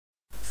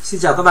Xin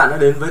chào các bạn đã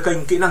đến với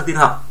kênh Kỹ năng tin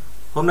học.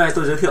 Hôm nay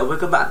tôi giới thiệu với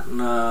các bạn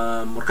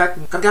một cách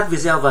cắt ghép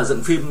video và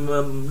dựng phim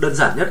đơn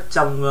giản nhất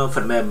trong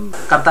phần mềm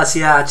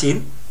Camtasia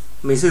 9.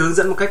 Mình sẽ hướng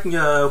dẫn một cách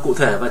cụ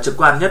thể và trực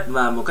quan nhất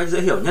và một cách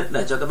dễ hiểu nhất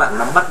để cho các bạn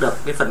nắm bắt được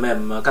cái phần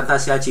mềm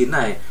Camtasia 9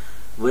 này,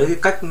 với cái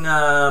cách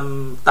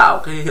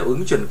tạo cái hiệu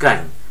ứng chuyển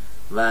cảnh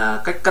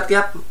và cách cắt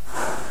ghép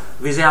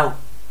video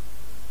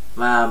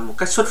và một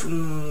cách xuất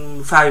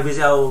file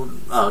video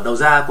ở đầu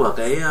ra của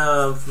cái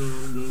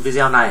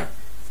video này.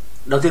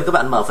 Đầu tiên các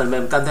bạn mở phần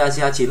mềm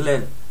Camtasia 9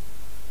 lên.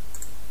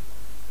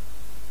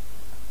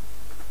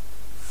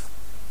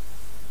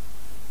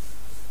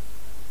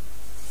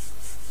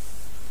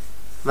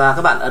 Và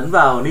các bạn ấn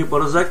vào New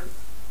Project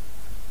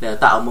để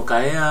tạo một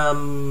cái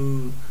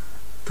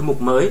thư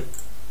mục mới.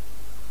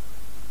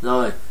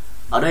 Rồi,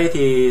 ở đây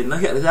thì nó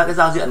hiện ra cái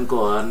giao diện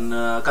của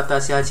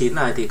Camtasia 9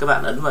 này, thì các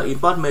bạn ấn vào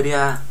Import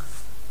Media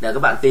để các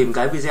bạn tìm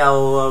cái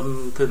video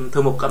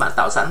thư mục các bạn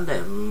tạo sẵn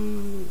để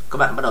các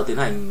bạn bắt đầu tiến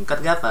hành cắt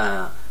ghép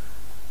và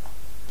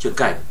chuyển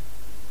cảnh.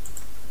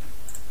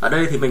 Ở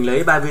đây thì mình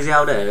lấy 3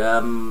 video để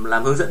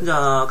làm hướng dẫn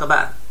cho các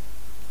bạn.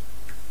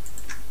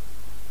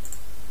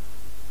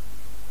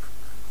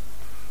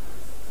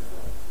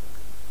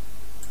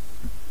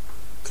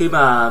 Khi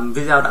mà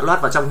video đã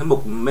load vào trong cái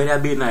mục media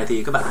bin này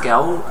thì các bạn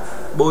kéo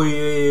bôi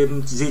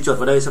di chuột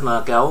vào đây, xong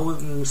là kéo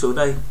xuống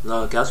đây,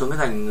 rồi kéo xuống cái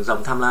thành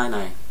dòng timeline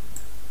này.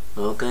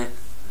 Rồi, ok.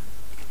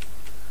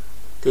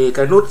 Thì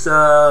cái nút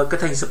cái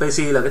thanh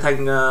space là cái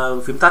thanh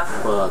phím tắt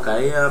của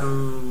cái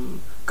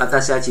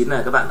Camtasia 9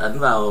 này, các bạn ấn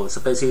vào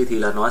space thì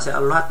là nó sẽ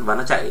load và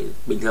nó chạy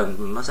bình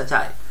thường, nó sẽ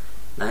chạy.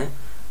 Đấy.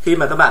 Khi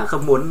mà các bạn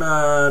không muốn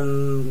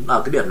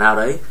ở cái điểm nào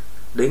đấy,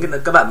 đến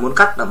các bạn muốn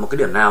cắt ở một cái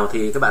điểm nào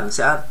thì các bạn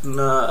sẽ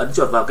ấn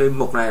chuột vào cái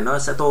mục này, nó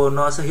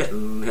sẽ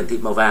hiển thị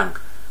màu vàng.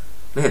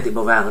 Nó hiển thị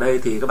màu vàng ở đây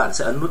thì các bạn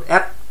sẽ ấn nút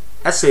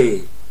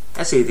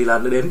SC thì là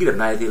đến cái điểm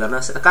này thì là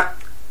nó sẽ cắt.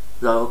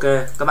 Rồi,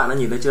 ok, các bạn đã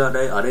nhìn thấy chưa?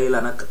 Đây, ở đây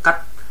là nó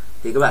cắt.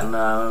 Thì các bạn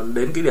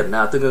đến cái điểm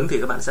nào tương ứng thì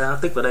các bạn sẽ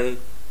tích vào đây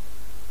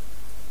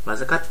và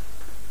sẽ cắt.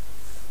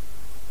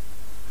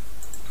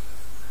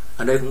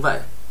 Ở đây cũng vậy.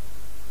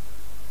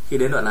 Khi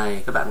đến đoạn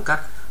này các bạn cắt.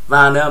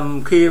 Và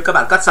khi các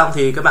bạn cắt xong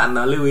thì các bạn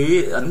lưu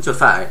ý ấn chuột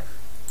phải.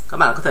 Các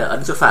bạn có thể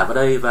ấn chuột phải vào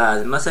đây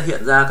và nó sẽ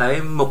hiện ra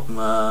cái mục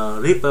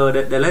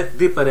Ripper Delete.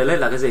 Ripper Delete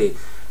là cái gì?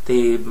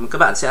 Thì các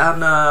bạn sẽ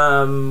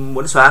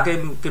muốn xóa cái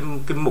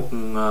mục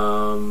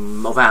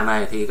màu vàng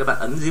này thì các bạn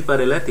ấn Zipper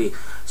Delete, thì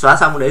xóa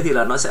xong đấy thì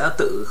là nó sẽ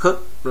tự khớp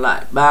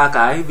lại 3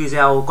 cái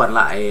video còn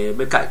lại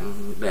bên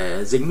cạnh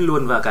để dính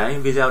luôn vào cái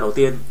video đầu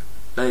tiên.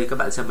 Đây, các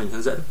bạn xem mình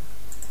hướng dẫn.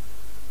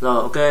 Rồi,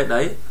 ok,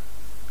 đấy,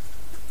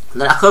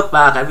 nó đã khớp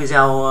 3 cái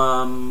video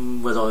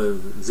vừa rồi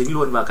dính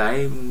luôn vào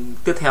cái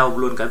tiếp theo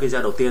luôn, cái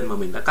video đầu tiên mà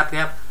mình đã cắt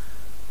ghép.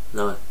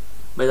 Rồi,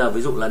 bây giờ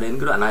ví dụ là đến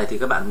cái đoạn này thì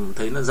các bạn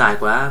thấy nó dài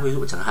quá, ví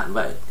dụ chẳng hạn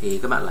vậy, thì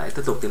các bạn lại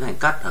tiếp tục tiến hành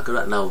cắt ở cái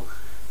đoạn đầu.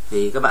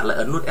 Thì các bạn lại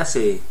ấn nút SC.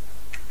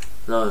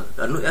 Rồi,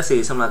 ấn nút SC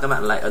xong là các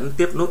bạn lại ấn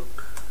tiếp nút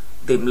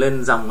tìm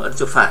lên dòng, ấn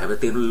chuột phải và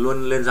tìm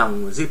luôn lên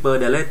dòng Zipper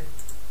Delete.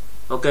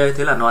 Ok,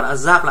 thế là nó đã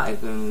giáp lại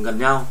gần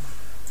nhau.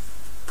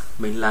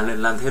 Mình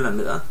làm thêm lần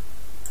nữa.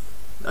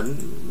 Ấn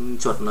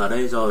chuột ở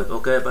đây rồi,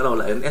 ok, bắt đầu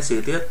lại ấn SC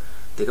tiếp.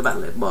 Thì các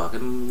bạn lại bỏ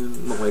cái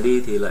mục này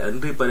đi thì lại ấn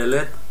Zipper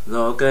Delete.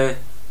 Rồi, ok.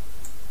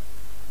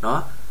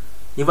 Đó,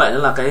 như vậy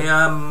là cái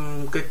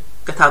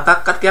thao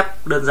tác cắt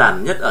ghép đơn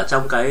giản nhất ở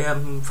trong cái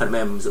phần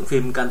mềm dựng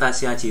phim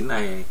Camtasia 9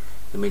 này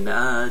thì mình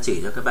đã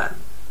chỉ cho các bạn.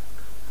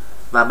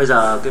 Và bây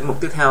giờ cái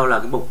mục tiếp theo là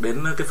cái mục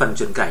đến cái phần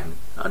chuyển cảnh.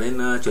 Ở đây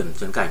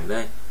chuyển cảnh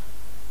đây,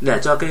 để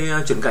cho cái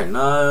chuyển cảnh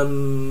nó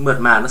mượt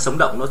mà, nó sống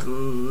động,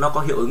 nó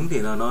có hiệu ứng thì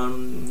nó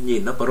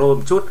nhìn nó pro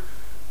một chút.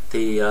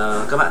 Thì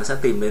các bạn sẽ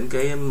tìm đến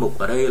cái mục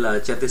ở đây là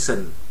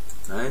transition.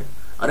 Đấy,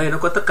 ở đây nó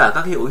có tất cả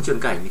các hiệu ứng chuyển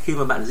cảnh. Khi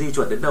mà bạn di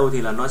chuột đến đâu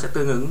thì là nó sẽ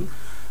tương ứng,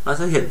 nó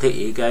sẽ hiển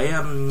thị cái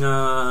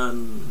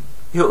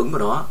hiệu ứng của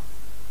nó.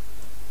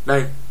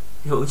 Đây,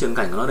 hiệu ứng chuyển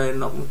cảnh của nó đây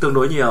nó cũng tương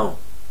đối nhiều.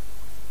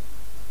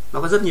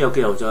 Nó có rất nhiều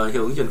kiểu cho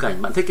hiệu ứng chuyển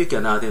cảnh. Bạn thích cái kiểu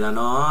nào thì là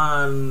nó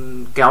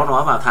kéo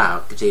nó vào thả,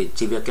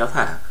 chỉ việc kéo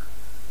thả.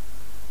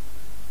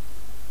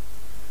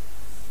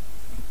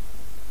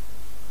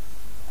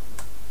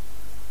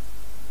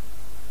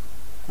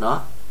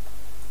 Đó,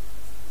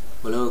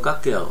 glow các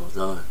kiểu,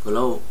 rồi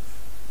glow.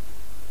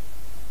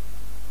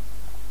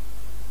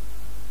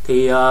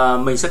 Thì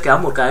mình sẽ kéo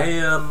một cái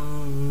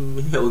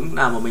hiệu ứng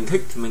nào mà mình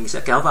thích thì mình sẽ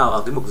kéo vào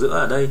ở cái mục giữa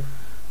ở đây.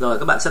 Rồi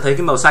các bạn sẽ thấy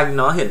cái màu xanh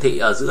nó hiển thị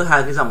ở giữa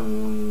hai cái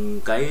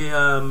dòng cái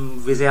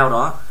video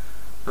đó,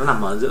 nó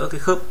nằm ở giữa cái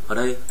khớp ở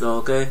đây. Rồi,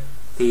 ok,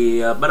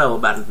 thì bắt đầu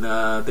bạn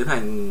tiến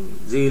hành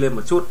di lên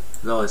một chút,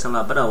 rồi xong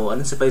là bắt đầu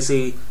ấn space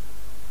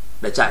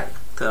để chạy,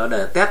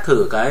 để test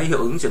thử cái hiệu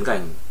ứng chuyển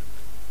cảnh.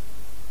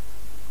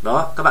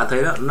 Đó, các bạn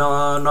thấy đó,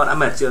 nó đã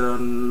mệt chưa?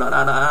 Nó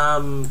đã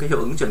cái hiệu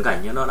ứng chuyển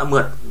cảnh nó đã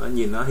mượt, nó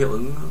nhìn nó hiệu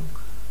ứng.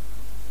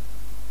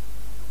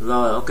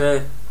 Rồi, ok,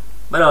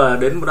 bắt đầu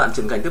đến một đoạn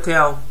chuyển cảnh tiếp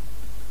theo.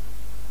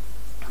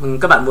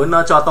 Các bạn muốn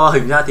cho to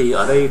hình ra thì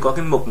ở đây có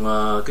cái mục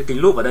cái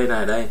kính lúp ở đây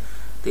này, đây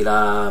thì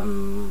là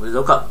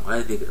dấu cộng ở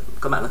đây, thì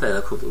các bạn có thể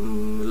là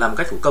làm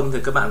cách thủ công thì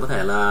các bạn có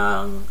thể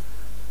là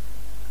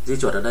di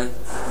chuột ở đây.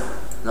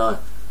 Rồi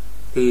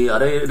thì ở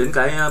đây đến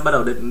cái bắt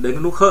đầu đến cái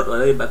nút khớp ở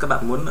đây, các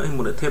bạn muốn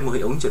thêm một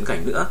hiệu ứng chuyển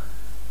cảnh nữa,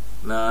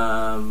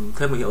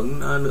 thêm một hiệu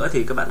ứng nữa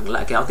thì các bạn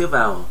lại kéo tiếp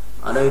vào.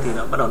 Ở đây thì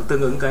nó bắt đầu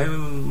tương ứng cái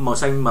màu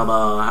xanh mờ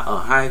mờ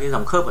ở hai cái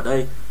dòng khớp ở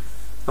đây,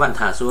 các bạn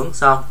thả xuống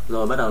xong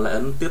rồi bắt đầu lại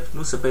ấn tiếp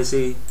nút space.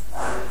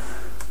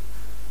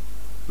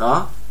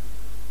 Đó,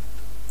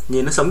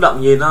 nhìn nó sống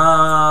động, nhìn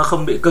nó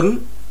không bị cứng.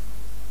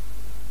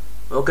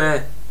 Ok,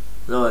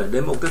 rồi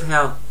đến mục tiếp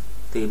theo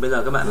thì bây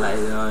giờ các bạn lại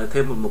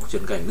thêm một mục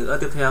chuyển cảnh nữa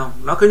tiếp theo.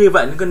 Nó cứ như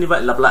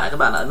vậy lặp lại các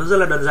bạn ạ, nó rất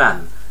là đơn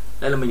giản.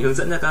 Đây là mình hướng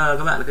dẫn cho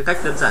các bạn cái cách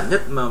đơn giản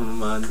nhất mà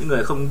những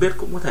người không biết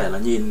cũng có thể là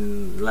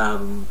nhìn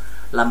làm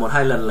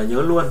 1-2 lần là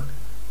nhớ luôn.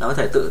 Nó có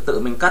thể tự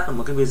mình cắt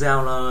một cái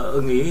video nó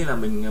ưng ý là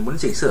mình muốn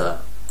chỉnh sửa,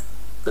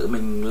 tự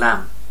mình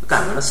làm,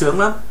 cảm thấy nó sướng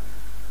lắm.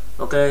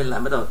 Ok,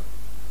 làm bắt đầu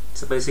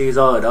space.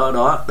 Rồi đó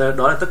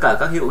là tất cả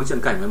các hiệu ứng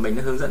chuyển cảnh mà mình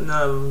đã hướng dẫn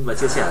và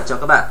chia sẻ cho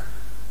các bạn.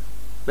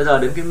 Bây giờ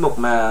đến cái mục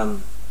mà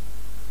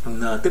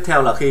tiếp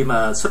theo là khi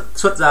mà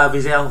xuất ra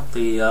video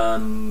thì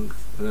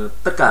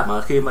tất cả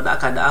mà khi mà đã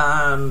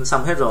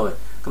xong hết rồi,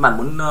 các bạn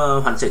muốn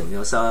hoàn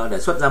chỉnh để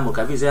xuất ra một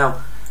cái video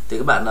thì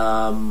các bạn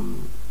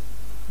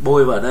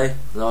bôi vào đây,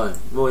 rồi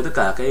bôi tất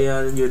cả cái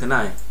như thế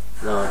này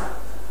rồi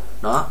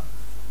đó,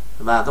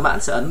 và các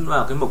bạn sẽ ấn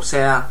vào cái mục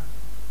share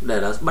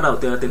để bắt đầu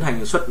tiến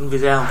hành xuất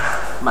video.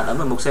 Bạn ấn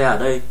vào mục share ở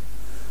đây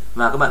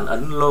và các bạn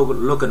ấn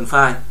local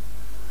file.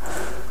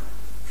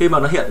 Khi mà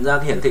nó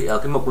hiển thị ở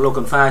cái mục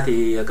local file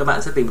thì các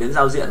bạn sẽ tìm đến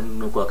giao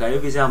diện của cái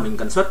video mình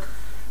cần xuất.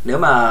 Nếu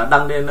mà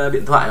đăng lên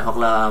điện thoại hoặc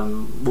là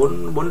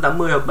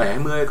 480 hoặc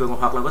 720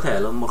 hoặc là có thể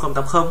là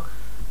 1080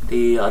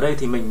 thì ở đây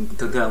thì mình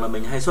thường là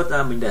mình hay xuất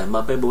ra, mình để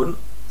MP4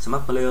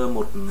 Smart Player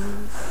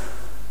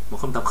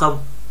 1080.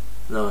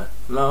 Rồi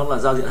nó là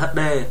giao diện HD,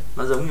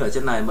 nó giống như ở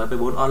trên này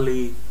MP4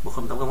 only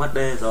 1080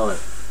 HD. Rồi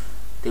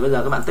thì bây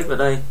giờ các bạn tích vào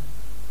đây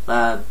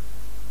và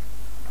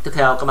tiếp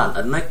theo các bạn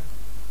ấn next.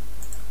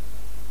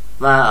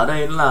 Và ở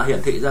đây là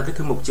hiển thị ra cái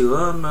thư mục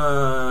chứa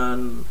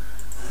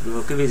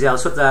cái video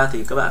xuất ra,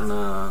 thì các bạn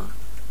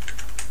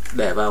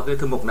để vào cái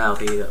thư mục nào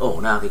thì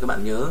ổ nào thì các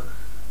bạn nhớ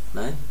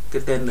đấy,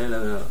 cái tên đây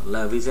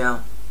là video.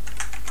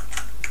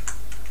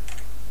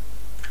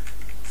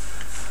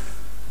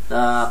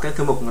 Cái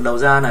thư mục đầu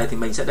ra này thì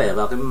mình sẽ để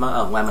vào cái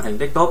ở ngoài màn hình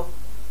desktop.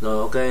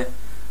 Rồi ok,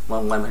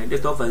 ngoài màn hình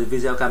desktop và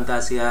video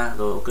Camtasia.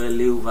 Rồi ok,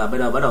 lưu và bây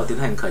giờ bắt đầu tiến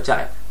hành khởi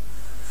chạy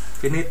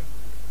finish.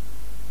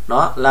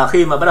 Đó là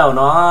khi mà bắt đầu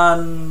nó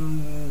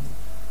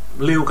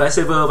lưu cái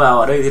server vào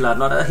ở đây thì là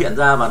nó đã hiện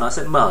ra và nó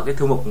sẽ mở cái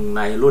thư mục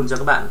này luôn cho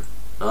các bạn.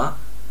 Đó,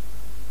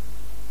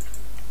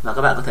 và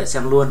các bạn có thể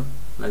xem luôn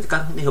là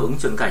các hiệu ứng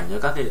chuyển cảnh cho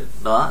các cái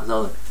đó.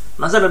 Rồi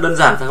nó rất là đơn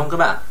giản phải không các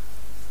bạn?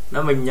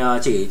 Nó mình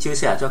chỉ chia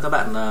sẻ cho các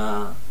bạn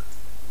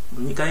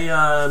những cái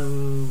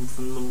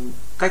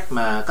cách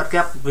mà cắt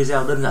ghép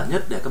video đơn giản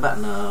nhất để các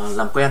bạn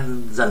làm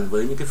quen dần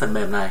với những cái phần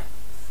mềm này.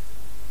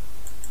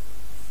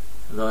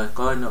 Rồi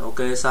coi là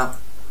ok xong.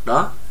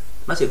 Đó,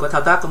 nó chỉ có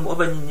thao tác có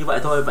mỗi như vậy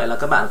thôi. Vậy là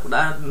các bạn cũng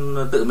đã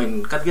tự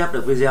mình cắt ghép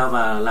được video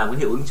và làm cái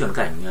hiệu ứng chuyển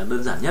cảnh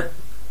đơn giản nhất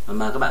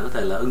mà các bạn có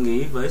thể là ưng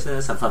ý với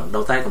sản phẩm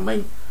đầu tay của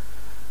mình.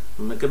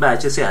 Cái bài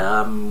chia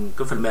sẻ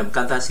cái phần mềm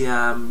Camtasia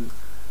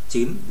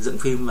 9 dựng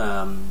phim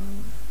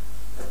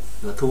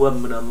và thu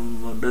âm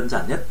đơn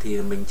giản nhất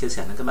thì mình chia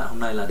sẻ với các bạn hôm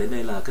nay là đến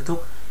đây là kết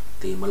thúc.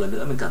 Thì một lần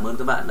nữa mình cảm ơn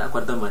các bạn đã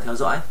quan tâm và theo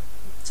dõi.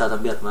 Chào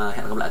tạm biệt và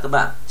hẹn gặp lại các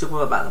bạn. Chúc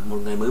các bạn một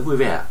ngày mới vui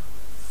vẻ.